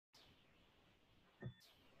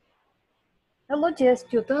Hello, dear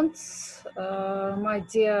students. My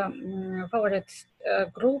dear favorite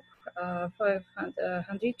group,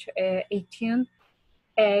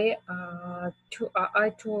 518A to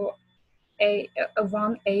I2A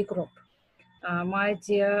 1A group. My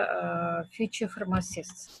dear future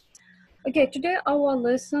pharmacists. Okay, today our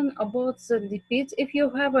lesson about the lipids. If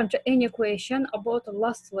you haven't any question about the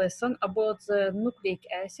last lesson about the nucleic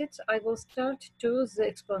acids, I will start to the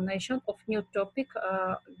explanation of new topic,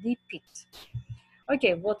 lipids.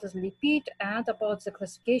 Okay, what is lipid and about the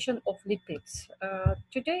classification of lipids.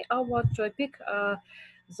 Today our topic,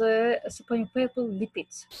 the saponifiable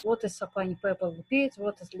lipids. What is saponifiable lipids,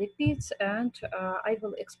 what is lipids, and I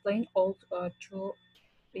will explain all to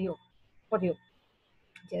you, for you,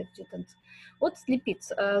 dear students. What's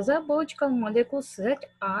lipids? They are biological molecules that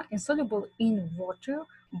are insoluble in water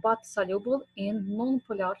but soluble in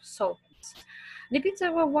non-polar solvents. Lipids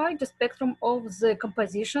have a wide spectrum of the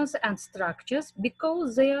compositions and structures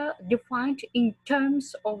because they are defined in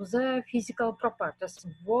terms of their physical properties,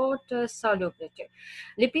 water solubility.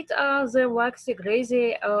 Lipids are the waxy,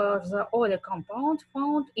 greasy, or the oily compound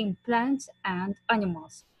found in plants and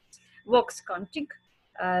animals. Wax content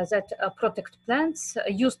that protect plants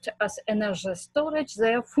used as energy storage.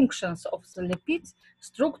 Their functions of the lipids,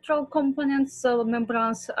 structural components, cell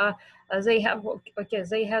membranes, they have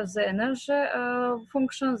the energy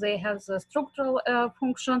function, they have the structural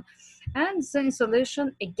function, and the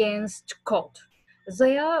insulation against cold.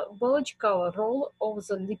 Their biological role of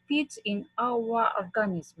the lipids in our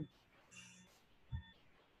organism.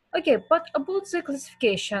 Okay, but about the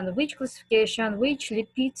classification, which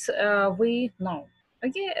lipids we know.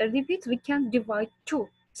 Okay, lipids we can divide two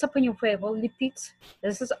saponifiable lipids.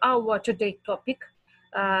 This is our today topic.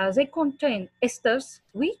 They contain esters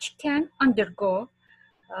which can undergo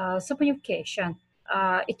saponification.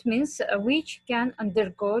 It means which can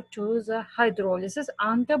undergo to the hydrolysis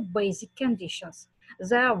under basic conditions.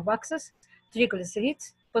 There are waxes,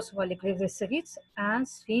 triglycerides, phosphoglycerides, and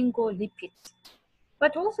sphingolipids.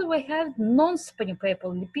 But also we have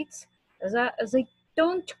non-saponifiable lipids that they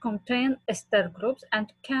don't contain ester groups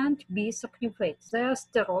and can't be saponified. They are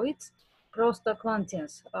steroids,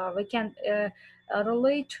 prostaglandins. We can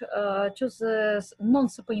relate to the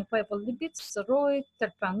non-saponifiable lipids, steroids,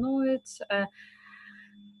 terpenoids,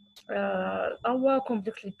 our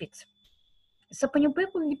complex lipids.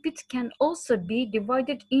 Saponifiable lipids can also be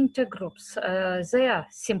divided into groups. They are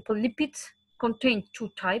simple lipids, contain two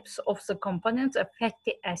types of the components, a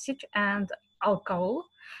fatty acid and alcohol,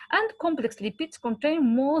 and complex lipids contain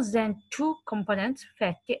more than two components,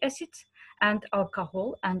 fatty acids and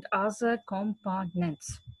alcohol and other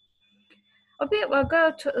components. Okay, we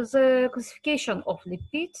got the classification of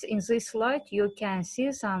lipids. In this slide, you can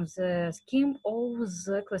see some the scheme of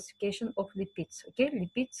the classification of lipids. Okay,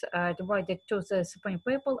 lipids are divided to the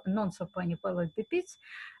saponifiable and non-saponifiable lipids,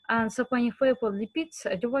 and saponifiable lipids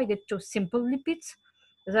are divided to simple lipids.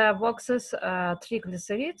 There are waxes,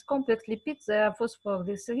 triglycerides, complex lipids, there are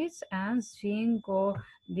phosphoglycerides, and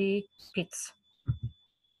sphingolipids.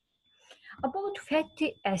 About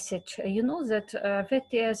fatty acid, you know that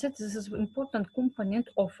fatty acid this is an important component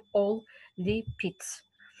of all lipids.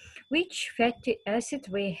 Which fatty acid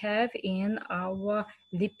we have in our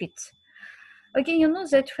lipids? Okay, you know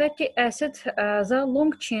that fatty acids are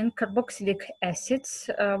long-chain carboxylic acids.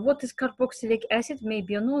 What is carboxylic acid?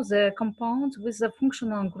 Maybe you know the compound with the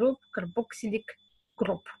functional group carboxylic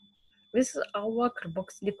group. This is our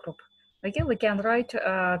carboxylic group. Okay, we can write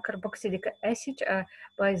carboxylic acid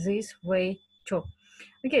by this way too.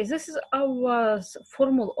 Okay, this is our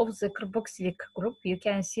formula of the carboxylic group. You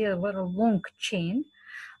can see a very long chain.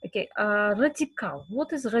 Okay, radical.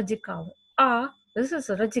 What is radical? This is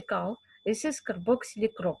radical. This is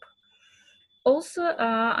carboxylic group. Also,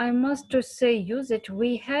 I must say you that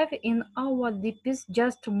we have in our lipids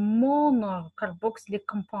just monocarboxylic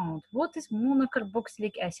compound. What is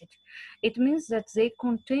monocarboxylic acid? It means that they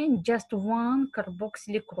contain just one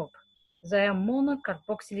carboxylic group. They are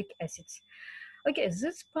monocarboxylic acids. Okay,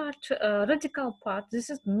 this part, radical part,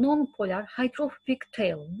 this is non-polar hydrophobic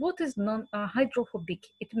tail. What is non-hydrophobic?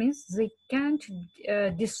 It means they can't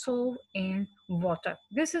dissolve in water.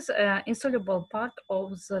 This is an insoluble part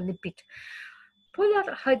of the lipid. Polar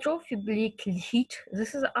hydrophobic heat,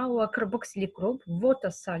 this is our carboxylic group,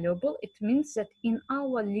 water soluble. It means that in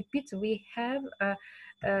our lipids we have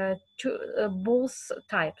both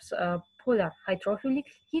types, polar hydrophobic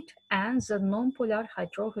heat and the non-polar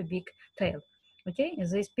hydrophobic tail. Okay, in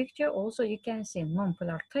this picture also you can see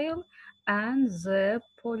non-polar tail and the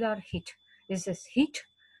polar heat. This is heat.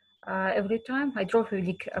 Every time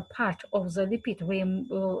hydrophobic part of the lipid we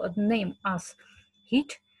will name as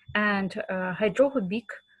heat, and hydrophobic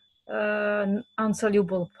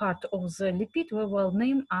unsoluble part of the lipid we will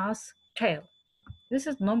name as tail. This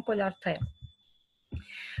is nonpolar tail.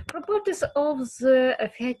 Properties of the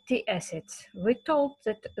fatty acids. We told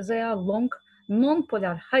that they are long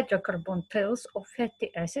non-polar hydrocarbon tails of fatty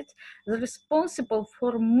acids responsible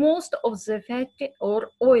for most of the fatty or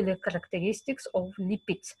oily characteristics of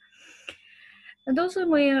lipids. And also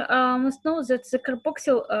we must know that the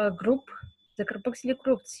carboxyl group, the carboxylic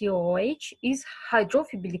group COOH is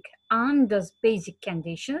hydrophilic under basic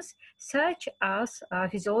conditions such as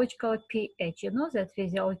physiological pH. You know that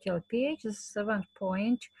physiological pH is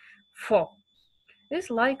 7.4. It's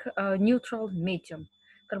like a neutral medium.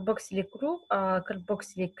 Carboxylic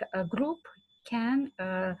group can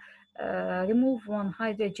remove one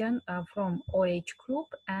hydrogen from OH group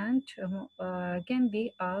and can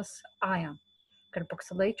be as ion,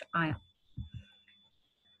 carboxylate ion.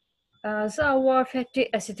 So our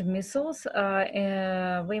fatty acid micelles,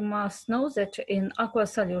 we must know that in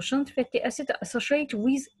aqueous solutions, fatty acids associate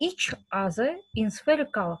with each other in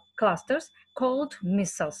spherical clusters called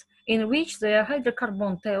micelles, in which their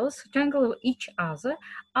hydrocarbon tails tangle each other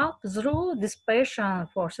up through dispersion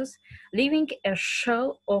forces, leaving a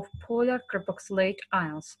shell of polar carboxylate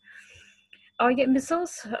ions.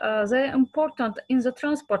 Micelles, they are important in the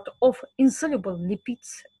transport of insoluble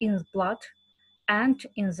lipids in blood and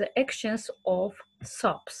in the actions of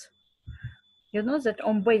SOPs. You know that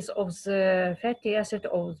on base of the fatty acid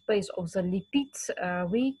or base of the lipids,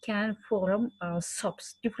 we can form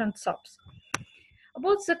SOPs, different SOPs.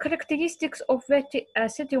 About the characteristics of fatty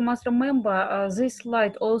acid, you must remember this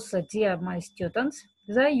slide also, dear my students.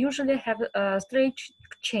 They usually have straight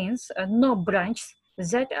chains, no branches,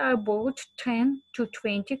 that are about 10 to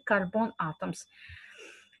 20 carbon atoms.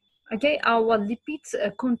 Okay, our lipids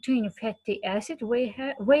contain fatty acid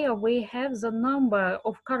where we have the number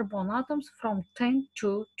of carbon atoms from 10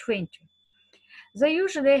 to 20. They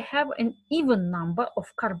usually have an even number of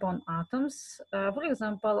carbon atoms. For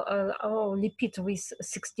example, our lipids with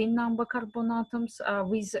 16 number carbon atoms,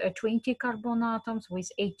 with 20 carbon atoms, with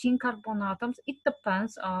 18 carbon atoms. It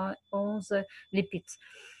depends on the lipids.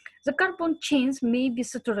 The carbon chains may be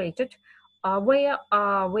saturated, where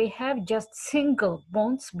we have just single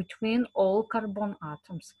bonds between all carbon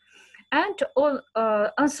atoms. And all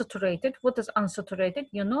unsaturated, what is unsaturated?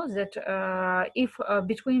 You know that if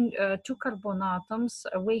between two carbon atoms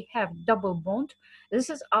we have double bond, this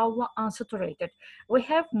is our unsaturated. We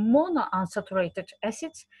have monounsaturated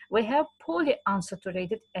acids, we have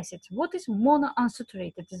polyunsaturated acids. What is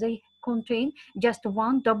monounsaturated? They contain just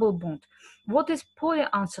one double bond. What is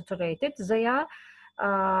polyunsaturated?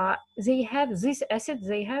 They have this acid,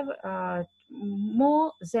 they have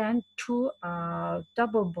more than two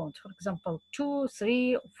double bonds, for example, 2,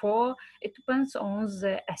 3, 4, it depends on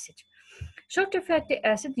the acid. Shorter fatty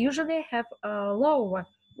acid usually have lower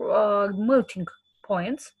melting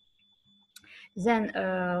points than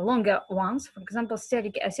longer ones. For example,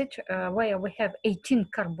 stearic acid, where we have 18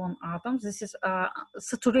 carbon atoms, this is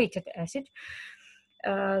saturated acid,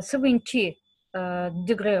 70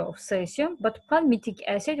 degree of Celsius, but palmitic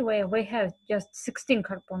acid, where we have just 16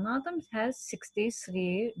 carbon atoms, has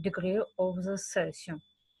 63 degree of the Celsius.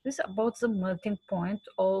 This is about the melting point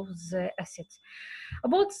of the acids.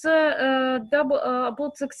 About the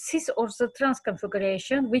cis or the trans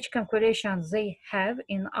configuration, which configuration they have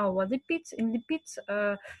in our lipids. In lipids,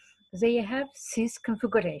 they have cis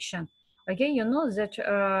configuration. Okay, you know that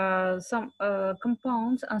some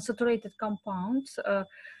compounds, unsaturated compounds,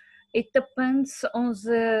 it depends on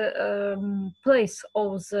the place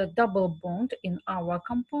of the double bond in our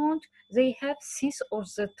compound. They have cis or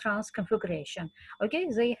the trans configuration. Okay,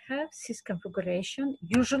 they have cis configuration.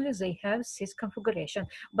 Usually they have cis configuration,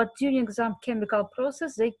 but during some chemical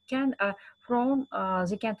process, they can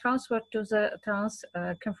transfer to the trans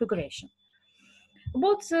configuration.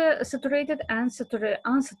 About the saturated and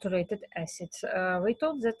unsaturated acids, we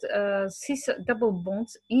thought that cis double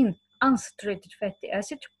bonds in unsaturated fatty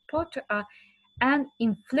acid put an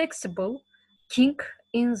inflexible kink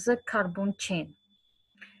in the carbon chain,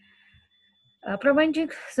 preventing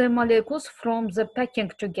the molecules from the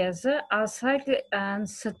packing together as slightly and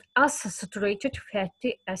as saturated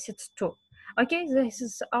fatty acids too. Okay, this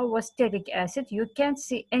is our stearic acid. You can't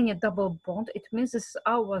see any double bond. It means this is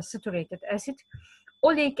our saturated acid.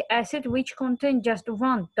 Oleic acid, which contain just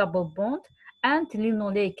one double bond, and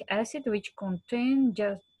linoleic acid, which contain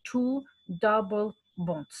just two double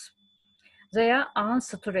bonds. They are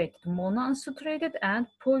unsaturated, monounsaturated, and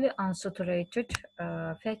polyunsaturated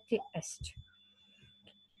fatty acid.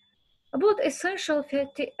 About essential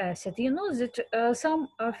fatty acid, you know that some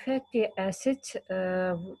fatty acids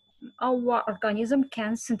our organism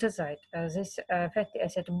can synthesize this fatty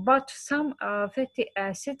acid, but some fatty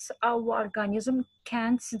acids our organism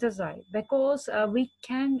can't synthesize because we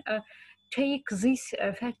can take these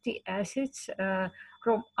fatty acids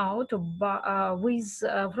from out with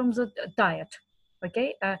from the diet.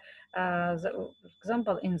 Okay, for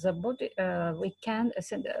example, in the body, we can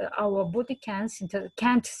our body can't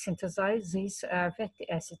synthesize these fatty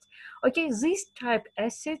acids. Okay, these type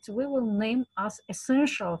acids we will name as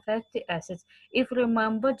essential fatty acids. If you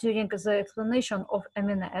remember during the explanation of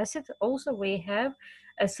amino acids, also we have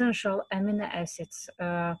essential amino acids.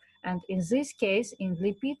 And in this case, in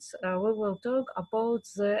lipids, we will talk about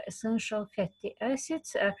the essential fatty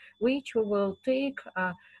acids, which we will take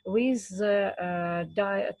with the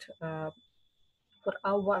diet for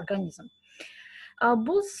our organism.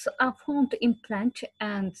 Both are found in plant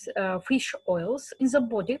and fish oils in the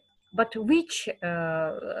body, but which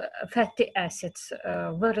fatty acids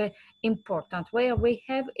very important, where we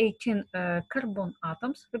have 18 carbon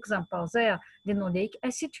atoms, for example, they are linoleic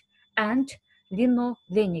acid and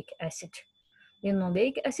linolenic acid.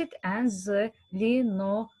 Linoleic acid and the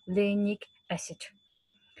linolenic acid.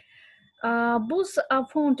 Both are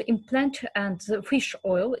found in plant and fish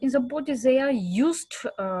oil. In the body, they are used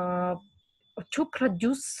to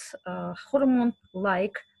produce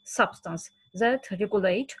hormone-like substance that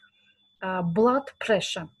regulate blood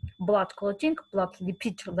pressure, blood clotting, blood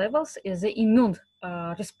lipid levels, the immune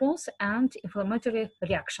response, and inflammatory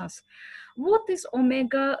reactions. What is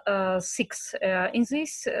omega-6? In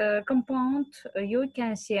this compound, you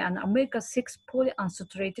can see an omega-6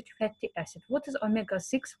 polyunsaturated fatty acid. What is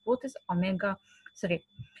omega-6? What is omega-3?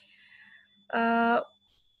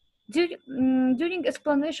 During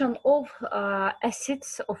explanation of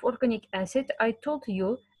acids, of organic acid, I told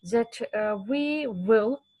you that we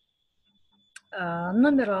will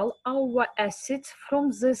numeral our acids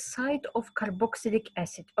from the side of carboxylic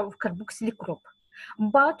acid, of carboxylic group.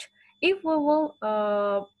 But if we will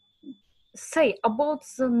say about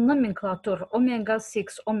the nomenclature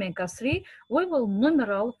omega-6, omega-3, we will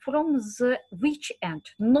numeral from the which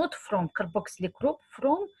end, not from carboxylic group,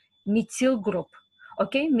 from methyl group.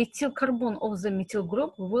 Okay, methyl carbon of the methyl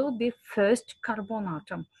group will be first carbon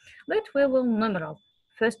atom. That we will numeral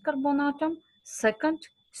first carbon atom, second,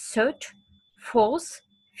 third, fourth,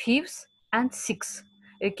 fifth, and sixth.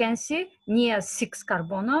 You can see near 6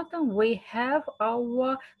 carbon atom we have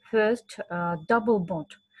our first double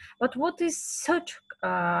bond. But what is third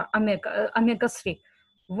omega-3?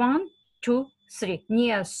 1, 2, 3.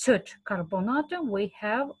 Near third carbon atom we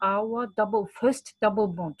have our first double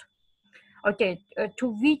bond. Okay, to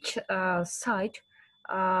which side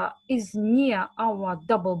is near our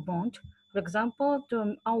double bond? For example,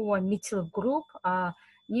 to our methyl group,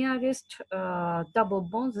 nearest double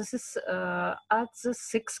bond, this is at the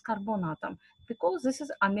 6 carbon atom, because this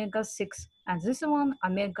is omega-6 and this one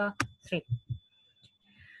omega-3.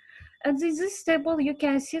 And in this table, you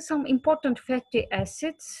can see some important fatty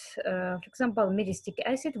acids, for example, myristic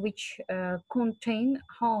acid, which contain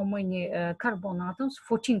how many carbon atoms?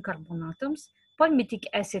 14 carbon atoms. Palmitic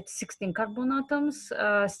acid, 16 carbon atoms.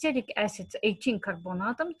 Stearic acid, 18 carbon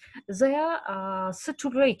atoms. They are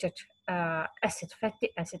saturated acid,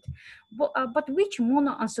 fatty acid. But which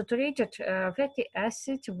monounsaturated fatty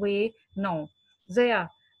acid we know? They are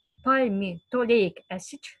palmitoleic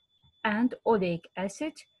acid and oleic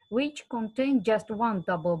acid, which contain just one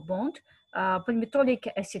double bond. Palmitoleic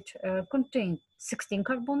acid contains 16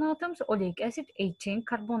 carbon atoms, oleic acid 18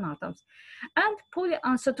 carbon atoms. And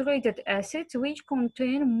polyunsaturated acids, which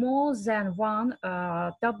contain more than one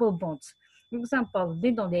double bonds. For example,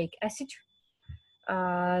 linoleic acid,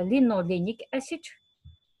 linolenic acid,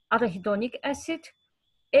 arachidonic acid,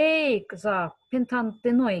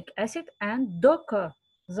 hexapentanoic acid, and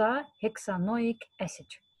docosahexanoic acid.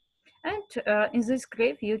 And in this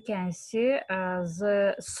graph, you can see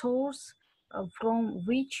the source from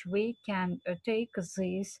which we can take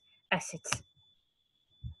these acids.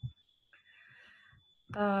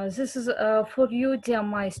 This is for you, dear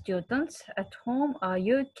my students. At home,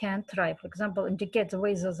 you can try, for example, indicate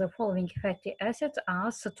whether the following fatty acids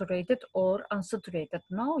are saturated or unsaturated.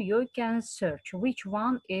 Now you can search which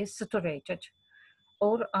one is saturated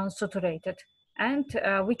or unsaturated, and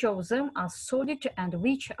which of them are solid and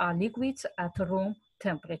which are liquids at room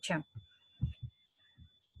temperature.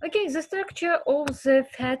 Okay, the structure of the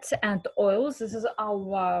fats and oils. This is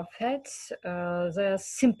our fats, the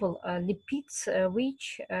simple lipids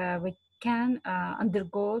which we can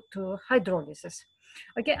undergo to hydrolysis.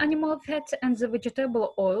 Okay, animal fats and the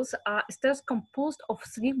vegetable oils are esters composed of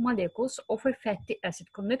three molecules of a fatty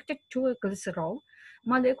acid connected to a glycerol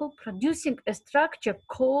molecule, producing a structure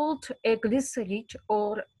called a glyceride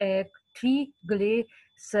or a triglycerol,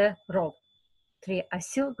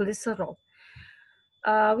 triacylglycerol,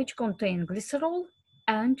 which contain glycerol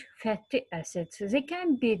and fatty acids. They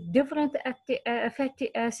can be different fatty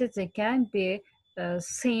acids, they can be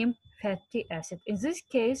same fatty acid. In this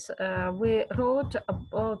case, we wrote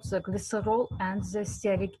about the glycerol and the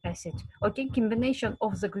stearic acid. Okay, combination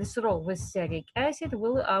of the glycerol with stearic acid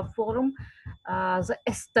will form the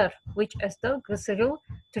ester, which ester glyceryl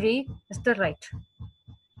tristerate.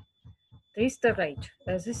 This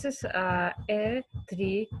is a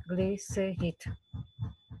triglyceride.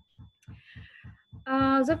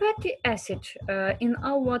 The fatty acid in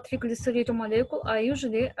our triglyceride molecule are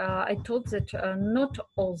usually, I told that not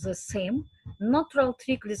all the same. Natural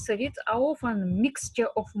triglycerides are often a mixture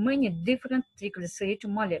of many different triglyceride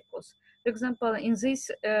molecules. For example, in this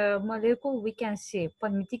molecule, we can see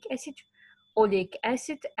palmitic acid, oleic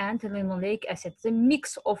acid, and linoleic acid. The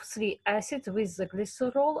mix of three acids with the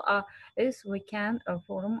glycerol is we can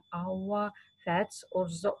form our fats or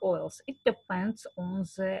the oils. It depends on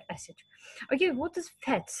the acid. Okay, what is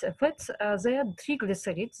fats? Fats, they are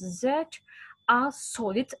triglycerides that are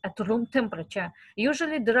solid at room temperature,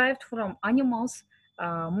 usually derived from animals,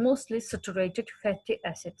 mostly saturated fatty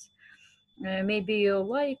acids. Maybe you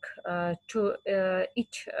like to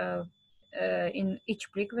eat in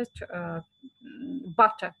each breakfast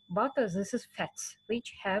butter. Butter, this is fats,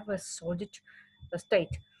 which have a solid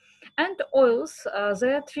state. And oils,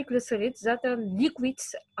 they are triglycerides that are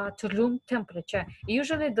liquids at room temperature,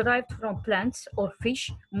 usually derived from plants or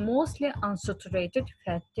fish, mostly unsaturated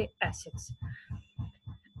fatty acids.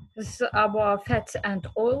 This is about fats and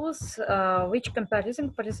oils, which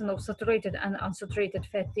comparison of saturated and unsaturated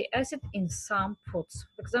fatty acid in some foods.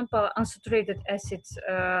 For example, unsaturated acids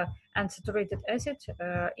and saturated acid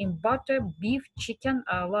in butter, beef, chicken,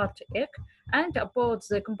 lard, egg, and about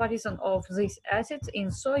the comparison of these acids in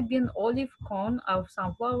soybean, olive, corn,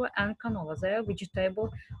 sunflower, and canola. They are vegetable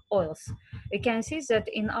oils. You can see that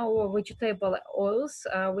in our vegetable oils,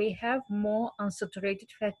 we have more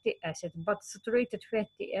unsaturated fatty acid, but saturated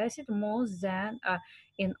fatty acid more than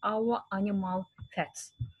in our animal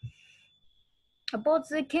fats. About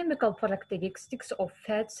the chemical characteristics of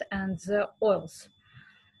fats and the oils.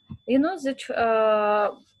 You know that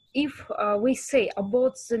if we say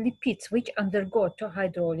about the lipids which undergo to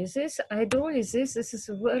hydrolysis, this is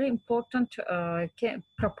a very important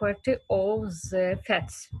property of the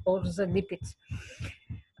fats or the lipids.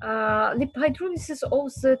 Hydrolysis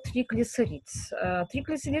of the triglycerides.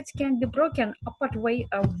 Triglycerides can be broken apart by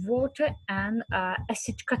water and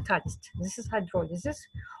acid catalyst. This is hydrolysis,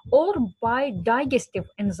 or by digestive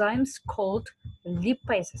enzymes called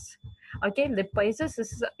lipases. Okay, lipases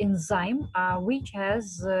is an enzyme which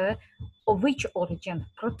has which origin?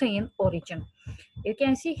 Protein origin. You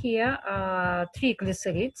can see here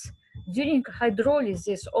triglycerides. During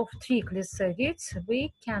hydrolysis of triglycerides,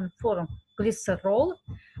 we can form glycerol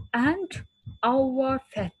and our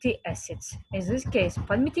fatty acids. In this case,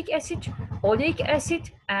 palmitic acid, oleic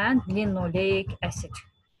acid, and linoleic acid.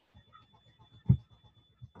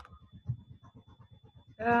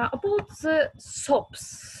 About the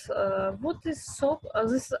soaps, what is soap?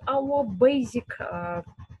 This is our basic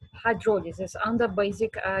hydrolysis under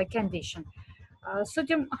basic condition.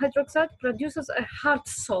 Sodium hydroxide produces a hard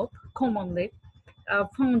soap, commonly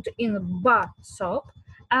found in bar soap,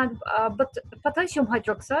 and but potassium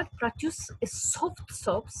hydroxide produces a soft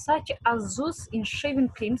soap, such as those in shaving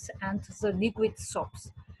creams and the liquid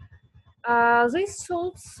soaps. These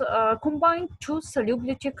salts combine two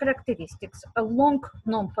solubility characteristics: a long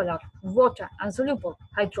nonpolar water-insoluble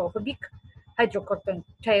hydrophobic hydrocarbon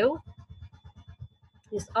tail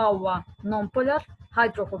is our nonpolar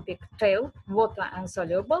hydrophobic tail,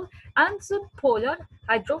 water-insoluble, and the polar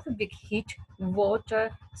hydrophobic heat,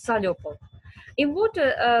 water-soluble. In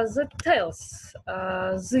water, the tails,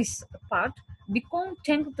 this part, become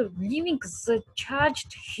tangled, leaving the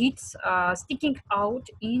charged heats sticking out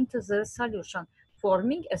into the solution,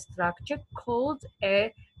 forming a structure called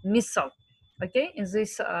a missile. Okay, in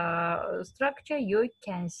this structure, you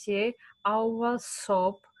can see our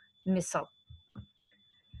soap missile.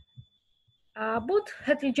 About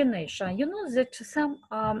heterogenation, you know that some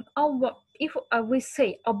if we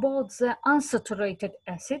say about the unsaturated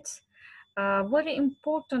acids, very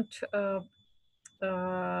important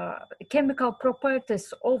chemical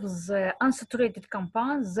properties of the unsaturated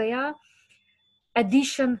compounds, they are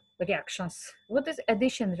addition reactions. What is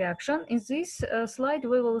addition reaction? In this slide,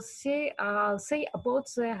 we will say about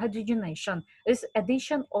the hydrogenation. It's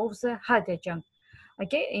addition of the hydrogen.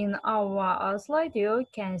 Okay, in our slide, you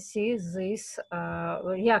can see this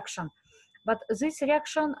reaction. But this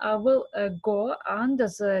reaction will go under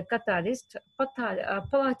the catalyst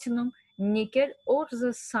platinum, nickel, or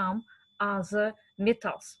the some other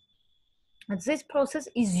metals. And this process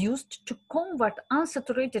is used to convert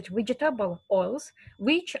unsaturated vegetable oils,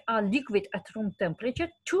 which are liquid at room temperature,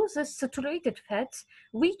 to the saturated fats,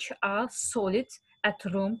 which are solids at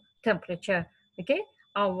room temperature. Okay,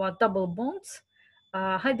 our double bonds,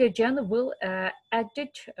 hydrogen will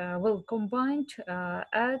will combine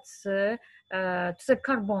at to the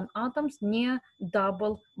carbon atoms near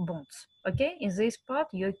double bonds. Okay, in this part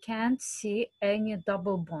you can't see any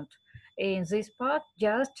double bond. In this part,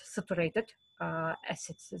 just saturated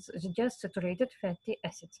acids, just saturated fatty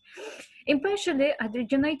acids. In partially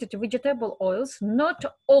hydrogenated vegetable oils, not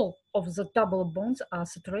all of the double bonds are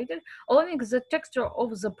saturated, allowing the texture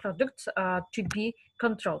of the products to be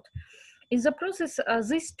controlled. In the process,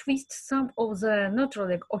 this twists some of the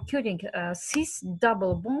naturally occurring cis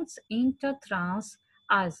double bonds into trans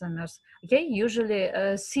isomers. Okay, usually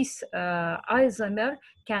cis isomer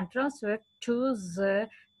can transfer to the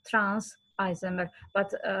trans isomer, but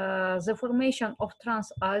the formation of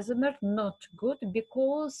trans isomer not good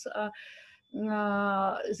because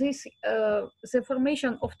the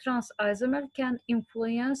formation of trans isomer can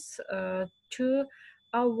influence to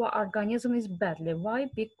our organism is badly. Why?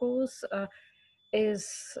 Because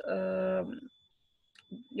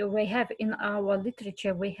we have in our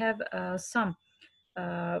literature, we have some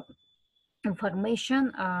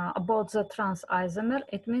information about the trans isomer.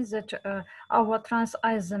 It means that our trans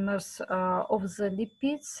isomers of the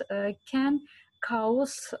lipids can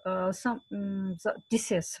cause some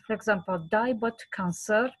disease, for example, diabetes,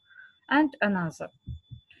 cancer, and another.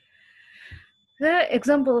 The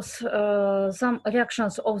examples, some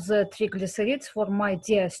reactions of the triglycerides for my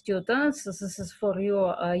dear students. This is for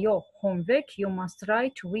your homework. You must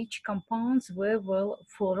write which compounds we will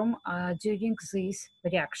form during these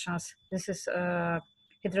reactions. This is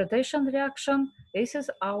hydration reaction. This is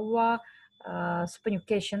our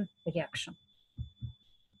saponification reaction.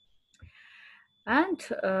 And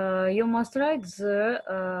you must write the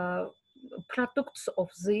products of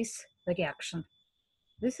this reaction.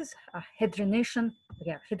 This is a hydration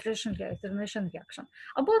reaction.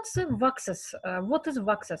 About the waxes, what is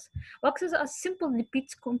waxes? Waxes are simple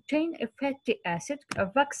lipids contain a fatty acid.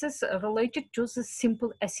 Waxes related to the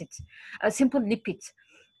simple acids, simple lipids.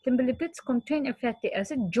 Simple lipids contain a fatty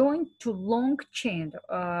acid joined to long chain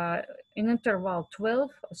in interval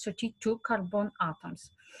 12-32 carbon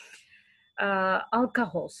atoms.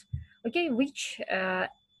 Alcohols, okay, which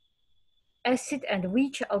acid and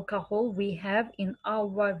which alcohol we have in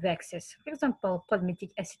our waxes. For example,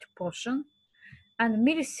 palmitic acid portion and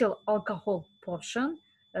myricil alcohol portion.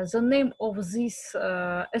 The name of this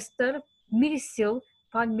ester, myricil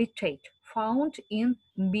palmitate, found in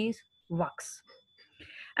beeswax.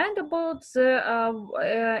 And about the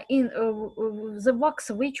wax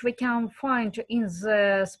which we can find in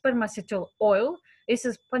the spermacetyl oil, this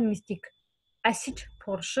is palmitic acid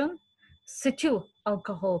portion, cetyl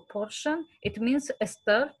alcohol portion. It means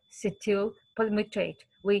ester cetyl palmitate,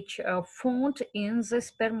 which found in the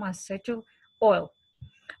spermacetyl oil.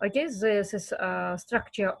 Okay, this is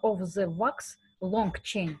structure of the wax: long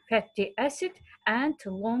chain fatty acid and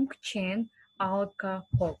long chain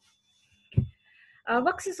alcohol.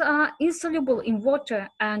 Waxes are insoluble in water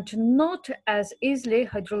and not as easily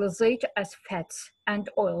hydrolyzed as fats and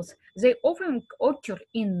oils. They often occur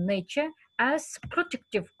in nature as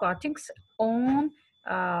protective coatings on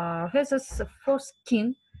rhizomes for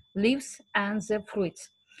skin, leaves, and the fruits.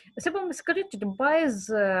 Sebum secreted by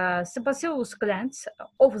the sebaceous glands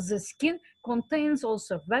of the skin contains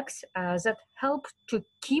also wax that help to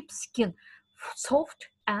keep skin soft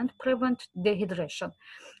and prevent dehydration.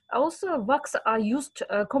 Also, wax are used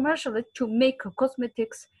commercially to make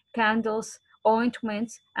cosmetics, candles,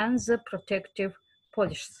 ointments, and the protective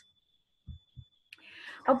polishes.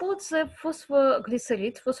 About the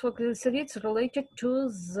phosphoglycerides related to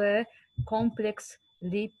the complex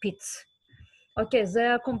lipids. Okay, they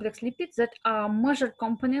are complex lipids that are major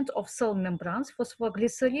component of cell membranes.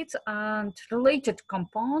 Phosphoglycerides and related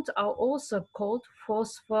compounds are also called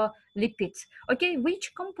phospholipids. Okay,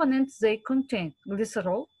 which components they contain?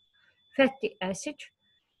 Glycerol, fatty acid,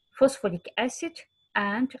 phosphoric acid,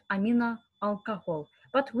 and amino alcohol.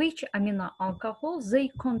 But which amino alcohol they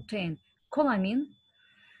contain? Cholamine,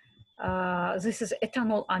 This is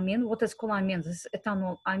ethanol amine. What is cholamine? This is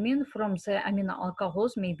ethanol amine from the amino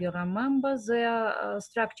alcohols. Maybe remember their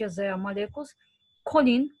structure, their molecules.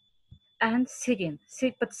 Choline and serine.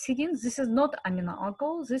 But serine, this is not amino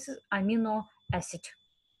alcohol. This is amino acid.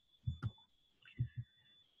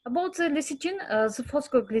 About the lecithin, the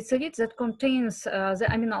phosphoglyceride that contains the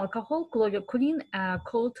amino alcohol choline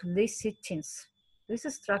called lecithins. This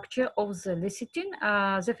is structure of the lecithin.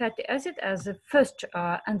 The fatty acid as the first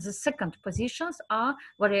and the second positions are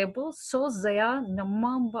variable, so there are a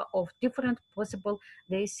number of different possible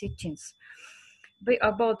lecithins.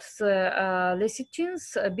 About the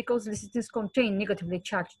lecithins, because lecithins contain negatively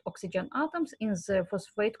charged oxygen atoms in the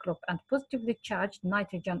phosphate group and positively charged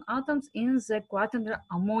nitrogen atoms in the quaternary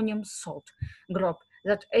ammonium salt group.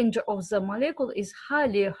 That end of the molecule is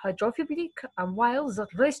highly hydrophilic, while the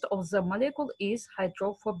rest of the molecule is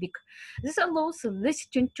hydrophobic. This allows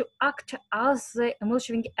lecithin to act as the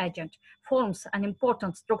emulsifying agent, forms an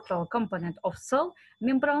important structural component of cell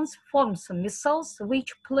membranes, forms micelles,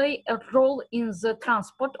 which play a role in the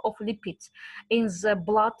transport of lipids in the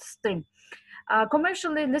bloodstream.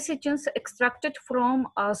 Commercially, lecithins extracted from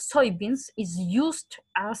soybeans is used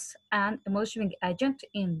as an emulsifying agent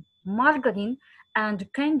in margarine and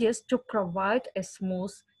candies to provide a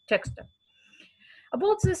smooth texture.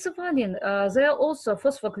 About the cephalin, there are also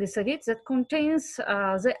phosphoglycerides that contains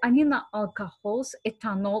the amino alcohols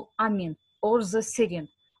ethanol amine or the serine,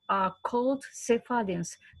 are called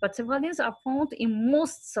cephalins. But cephalins are found in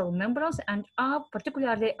most cell membranes and are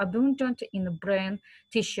particularly abundant in brain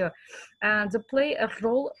tissue. And they play a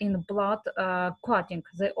role in blood clotting.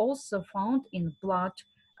 They also found in blood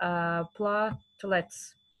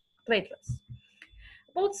platelets.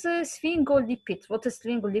 About the sphingolipids. What is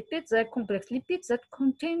sphingolipids? They are complex lipids that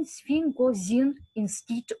contain sphingosine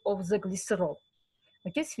instead of the glycerol.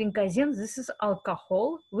 Okay, sphingosine, this is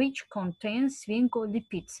alcohol which contains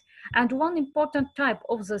sphingolipids. And one important type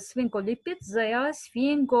of the sphingolipids, they are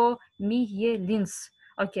sphingomyelins.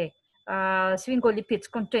 Okay, sphingolipids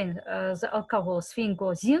contain the alcohol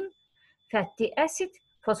sphingosine, fatty acid,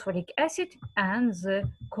 phosphoric acid, and the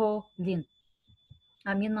choline,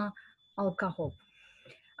 amino alcohol.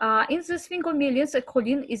 In the sphingomyelins,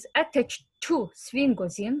 choline is attached to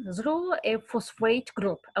sphingosine through a phosphate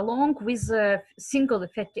group, along with a single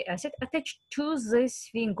fatty acid attached to the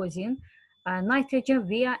sphingosine nitrogen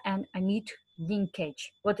via an amide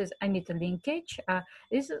linkage. What is amide linkage?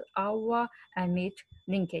 This is our amide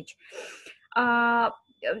linkage.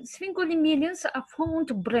 Sphingomyelins are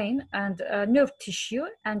found brain and nerve tissue,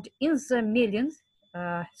 and in the myelins,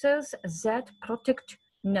 cells that protect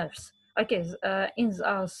nerves. Okay, in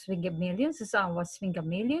our sphingomyelin, this is our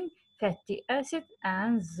sphingomyelin, fatty acid,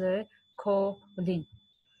 and the choline.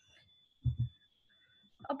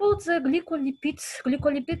 About the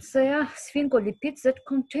glycolipids, they are sphingolipids that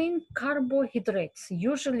contain carbohydrates,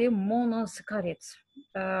 usually monosaccharides.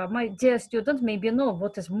 My dear students maybe know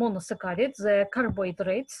what is monosaccharides. They are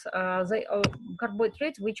carbohydrates. They are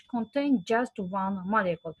carbohydrates which contain just one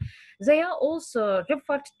molecule. They are also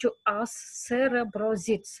referred to as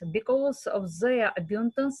cerebrosids because of their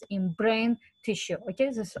abundance in brain tissue. Okay,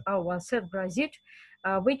 this is our cerebrosid,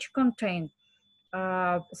 which contain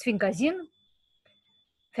sphingosine,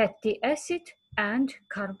 fatty acid, and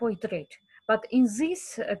carbohydrate. But in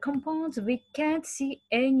these compounds, we can't see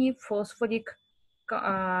any phosphoric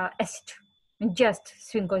acid, just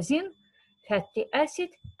sphingosine, fatty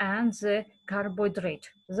acid, and the carbohydrate.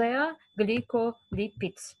 They are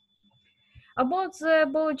glycolipids. About the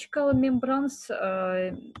biological membranes,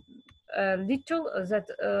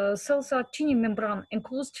 cells are tiny membrane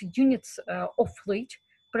enclosed units of fluid.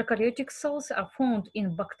 Prokaryotic cells are found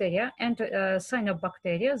in bacteria and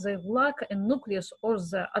cyanobacteria. They lack a nucleus or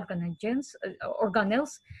the organelles,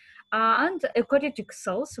 and eukaryotic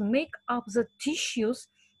cells make up the tissues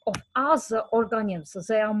of other organisms.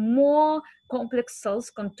 They are more complex cells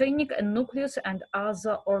containing a nucleus and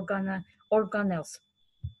other organelles.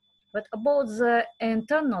 But about the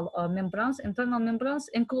internal membranes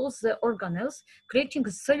enclose the organelles, creating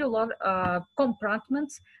cellular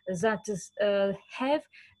compartments that have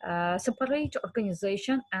separate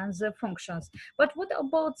organization and the functions. But what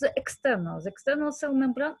about the external? The external cell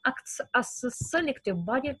membrane acts as a selective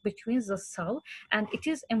barrier between the cell and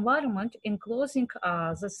its environment, enclosing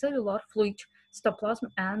the cellular fluid, cytoplasm,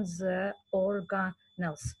 and the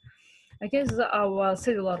organelles. Okay, these are our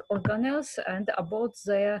cellular organelles and about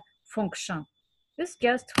their function. This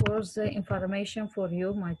just was the information for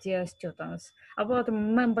you, my dear students. About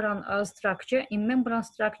membrane structure. In membrane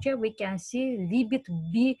structure, we can see lipid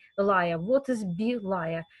bilayer. What is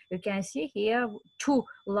bilayer? You can see here two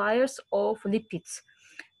layers of lipids.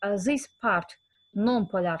 this part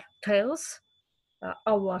non-polar tails,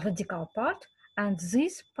 our radical part, and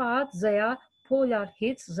this part, their polar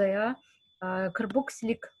heads, their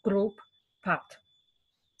carboxylic group part.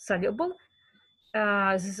 Soluble,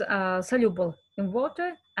 soluble in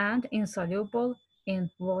water and insoluble in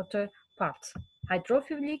water parts,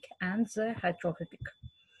 hydrophilic and the hydrophobic.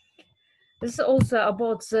 This is also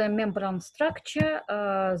about the membrane structure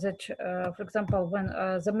for example, when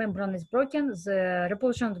the membrane is broken, the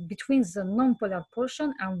repulsion between the nonpolar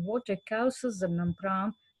portion and water causes the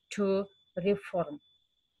membrane to reform.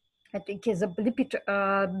 Okay, the lipid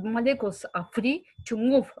molecules are free to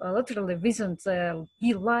move laterally within the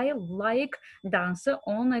layer like dancer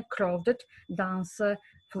on a crowded dance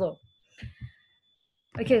floor.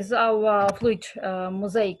 Okay, so our fluid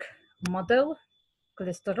mosaic model,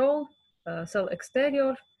 cholesterol, cell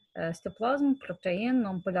exterior, cytoplasm, protein,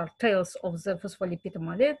 non-polar tails of the phospholipid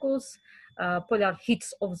molecules, polar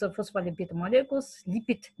heads of the phospholipid molecules,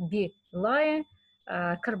 lipid bilayer,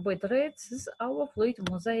 carbohydrates. This is our fluid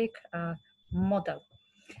mosaic model.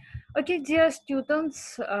 Okay, dear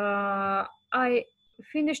students, I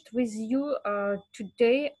finished with you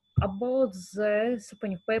today about the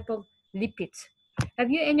saponifiable lipids.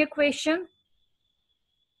 Have you any question?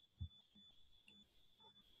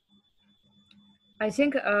 I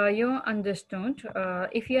think you understood.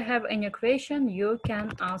 If you have any question, you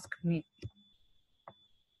can ask me.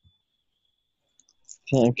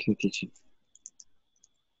 Thank you, teacher.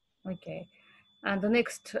 Okay. And the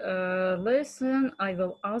next lesson, I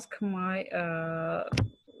will ask my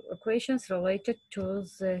questions related to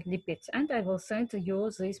the lipids, and I will send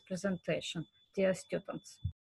you this presentation, dear students.